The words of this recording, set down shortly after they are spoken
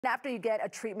After you get a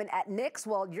treatment at Nick's,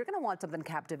 well, you're going to want something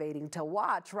captivating to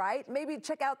watch, right? Maybe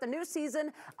check out the new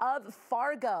season of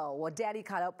Fargo. Well, Danny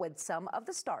caught up with some of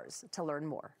the stars to learn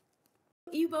more.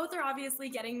 You both are obviously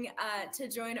getting to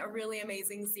join a really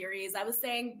amazing series. I was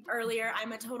saying earlier,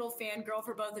 I'm a total fangirl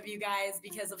for both of you guys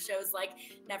because of shows like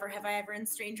Never Have I Ever and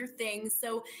Stranger Things.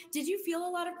 So did you feel a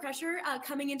lot of pressure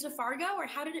coming into Fargo, or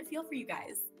how did it feel for you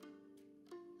guys?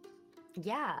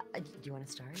 Yeah, do you want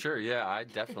to start? Sure, yeah, I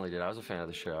definitely did. I was a fan of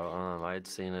the show. I had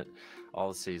seen it all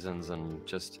the seasons and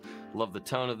just loved the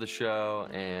tone of the show.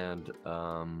 And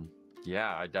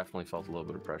yeah, I definitely felt a little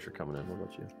bit of pressure coming in. What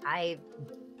about you? I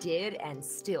did and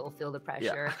still feel the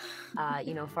pressure. Yeah.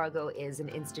 You know, Fargo is an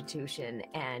institution,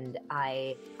 and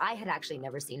I had actually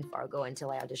never seen Fargo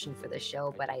until I auditioned for the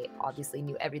show, but I obviously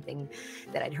knew everything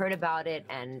that I'd heard about it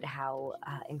and how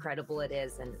incredible it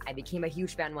is, and I became a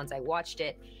huge fan once I watched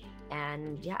it.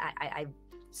 And yeah, I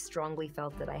strongly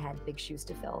felt that I had big shoes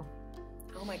to fill.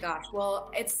 Oh my gosh. Well,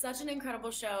 it's such an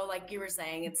incredible show. Like you were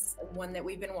saying, it's one that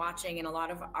we've been watching and a lot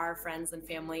of our friends and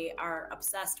family are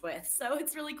obsessed with. So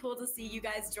it's really cool to see you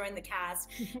guys join the cast.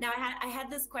 Now, I had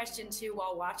this question too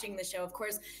while watching the show. Of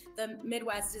course, the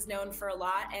Midwest is known for a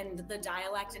lot, and the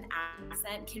dialect and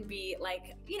accent can be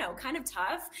like, you know, kind of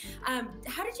tough.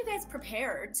 How did you guys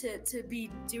prepare to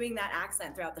be doing that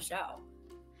accent throughout the show?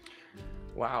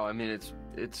 Wow, I mean,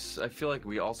 it's. I feel like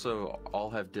we also all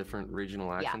have different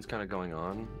regional accents kind of going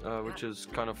on, which is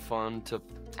kind of fun to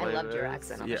play I loved with. your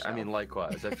accent on the show. I mean,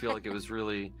 likewise. I feel like it was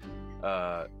really.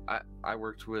 I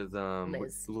worked with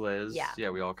Liz. Yeah,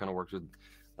 we all kind of worked with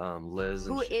Liz.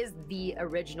 Who is the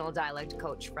original dialect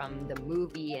coach from the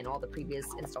movie and all the previous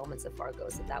installments of Fargo,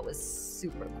 so that was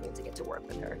super cool to get to work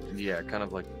with her. Yeah, kind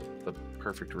of like the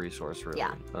perfect resource, really.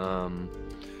 Yeah.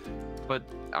 But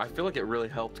I feel like it really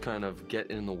helped kind of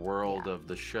get in the world of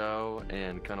the show,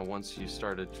 and kind of once you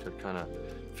started to kind of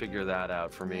figure that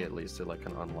out, for me at least, it like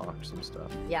kind of unlocked some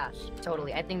stuff. Yeah,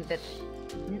 totally. I think that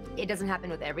it doesn't happen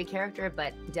with every character,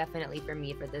 but definitely for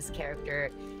me, for this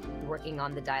character, working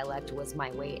on the dialect was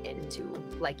my way into,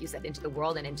 like you said, into the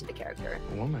world and into the character.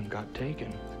 A woman got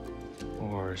taken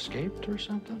or escaped or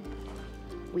something?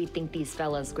 We think these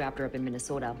fellas grabbed her up in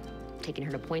Minnesota, taking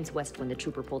her to Points West when the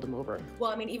trooper pulled him over.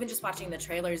 Well, I mean, even just watching the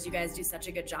trailers, you guys do such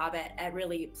a good job at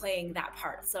really playing that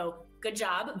part. So good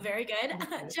job. Very good.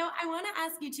 Joe, I want to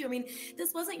ask you too, I mean,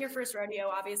 this wasn't your first rodeo,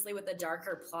 obviously, with a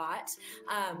darker plot.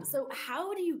 So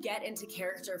how do you get into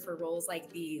character for roles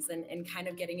like these and kind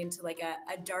of getting into like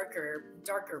a darker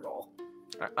role?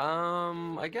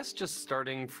 I guess just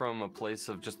starting from a place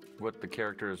of just what the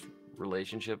character's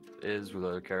relationship is with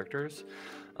other characters.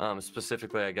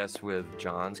 Specifically, I guess, with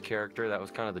John's character, that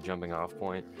was kind of the jumping off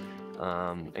point.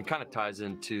 And kind of ties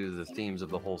into the themes of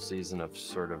the whole season of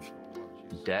sort of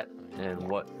debt and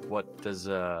what does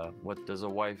a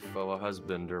wife owe a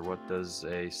husband, or what does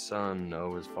a son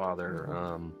owe his father.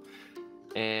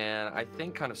 And I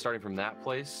think kind of starting from that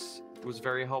place was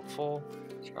very helpful,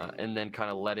 and then kind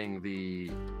of letting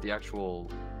the actual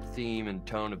theme and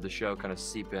tone of the show kind of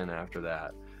seep in after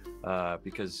that.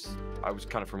 Because I was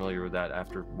kind of familiar with that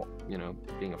after, you know,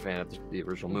 being a fan of the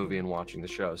original movie and watching the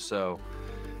show. So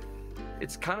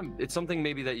it's something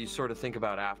maybe that you sort of think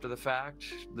about after the fact,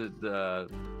 the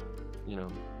you know,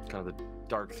 kind of the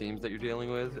dark themes that you're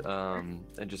dealing with,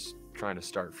 and just trying to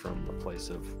start from a place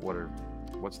of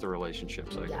what's the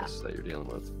relationships, I guess, that you're dealing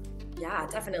with. Yeah,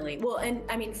 definitely. Well, and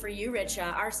I mean, for you,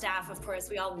 Richa, our staff, of course,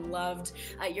 we all loved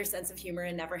your sense of humor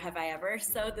in Never Have I Ever.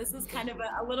 So this is kind of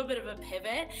a little bit of a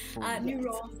pivot, new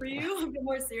role for you, a bit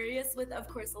more serious with, of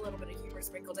course, a little bit of humor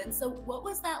sprinkled in. So what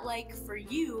was that like for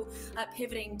you,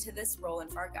 pivoting to this role in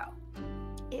Fargo?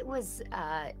 It was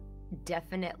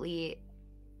definitely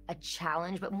a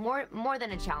challenge, but more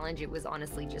than a challenge, it was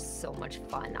honestly just so much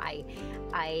fun.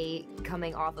 I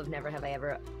coming off of Never Have I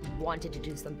Ever, wanted to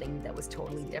do something that was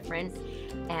totally different,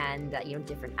 and you know,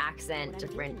 different accent,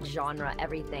 different genre,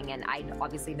 everything. And I'd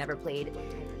obviously never played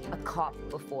a cop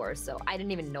before, so I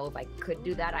didn't even know if I could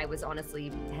do that. I was honestly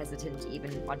hesitant to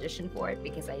even audition for it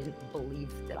because I didn't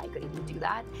believe that I could even do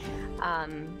that.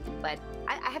 But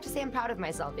I have to say I'm proud of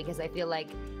myself, because I feel like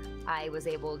I was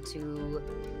able to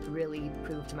really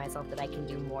prove to myself that I can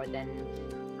do more than,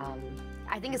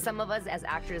 I think some of us as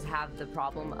actors have the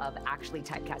problem of actually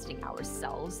typecasting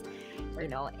ourselves, you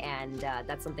know, and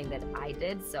that's something that I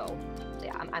did. So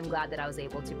yeah, I'm glad that I was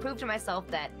able to prove to myself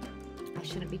that I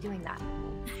shouldn't be doing that.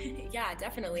 Yeah,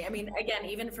 definitely. I mean, again,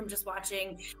 even from just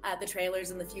watching the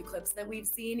trailers and the few clips that we've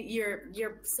seen,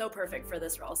 you're so perfect for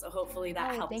this role. So hopefully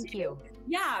that helps thank you.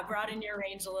 Yeah, broaden your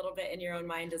range a little bit in your own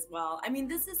mind as well. I mean,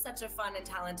 this is such a fun and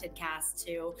talented cast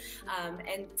too.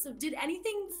 And so did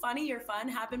anything funny or fun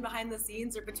happen behind the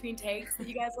scenes or between takes that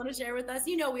you guys want to share with us?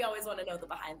 You know, we always want to know the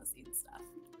behind the scenes stuff.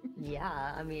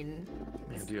 Yeah, I mean,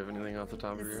 Do you have anything off the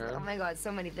top of your head? oh my God,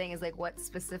 so many things. Like what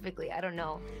specifically? I don't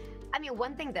know. I mean,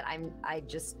 one thing that I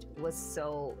just was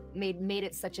so made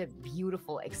it such a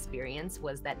beautiful experience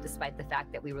was that despite the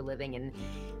fact that we were living in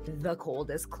the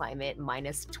coldest climate,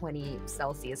 minus 20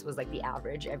 Celsius was like the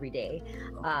average every day,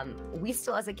 we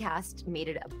still as a cast made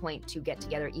it a point to get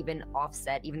together, even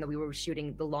offset, even though we were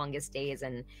shooting the longest days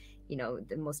and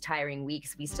the most tiring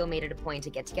weeks, we still made it a point to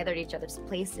get together at each other's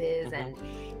places and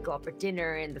go out for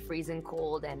dinner in the freezing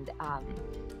cold. And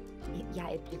yeah,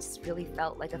 it just really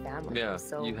felt like a family. Yeah,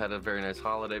 so you had a very nice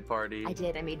holiday party. I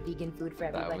did. I made vegan food for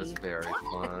everybody. That was very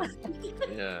fun.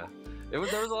 Yeah, there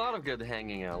was a lot of good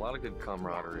hanging out, a lot of good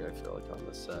camaraderie. I feel like on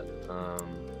the set,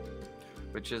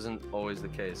 which isn't always the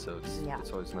case. So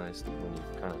it's always nice when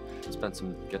you kind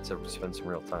of get to spend some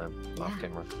real time off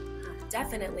camera.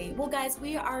 Definitely. Well, guys,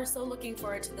 we are so looking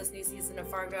forward to this new season of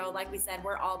Fargo. Like we said,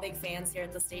 we're all big fans here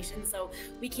at the station, so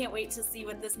we can't wait to see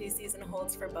what this new season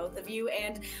holds for both of you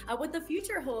and what the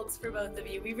future holds for both of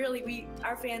you. We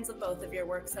are fans of both of your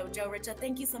work. So, Joe, Richa,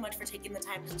 thank you so much for taking the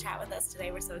time to chat with us today.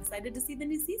 We're so excited to see the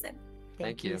new season.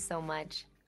 Thank you so much.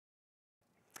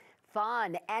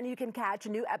 Fun. And you can catch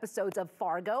new episodes of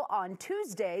Fargo on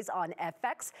Tuesdays on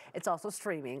FX. It's also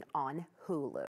streaming on Hulu.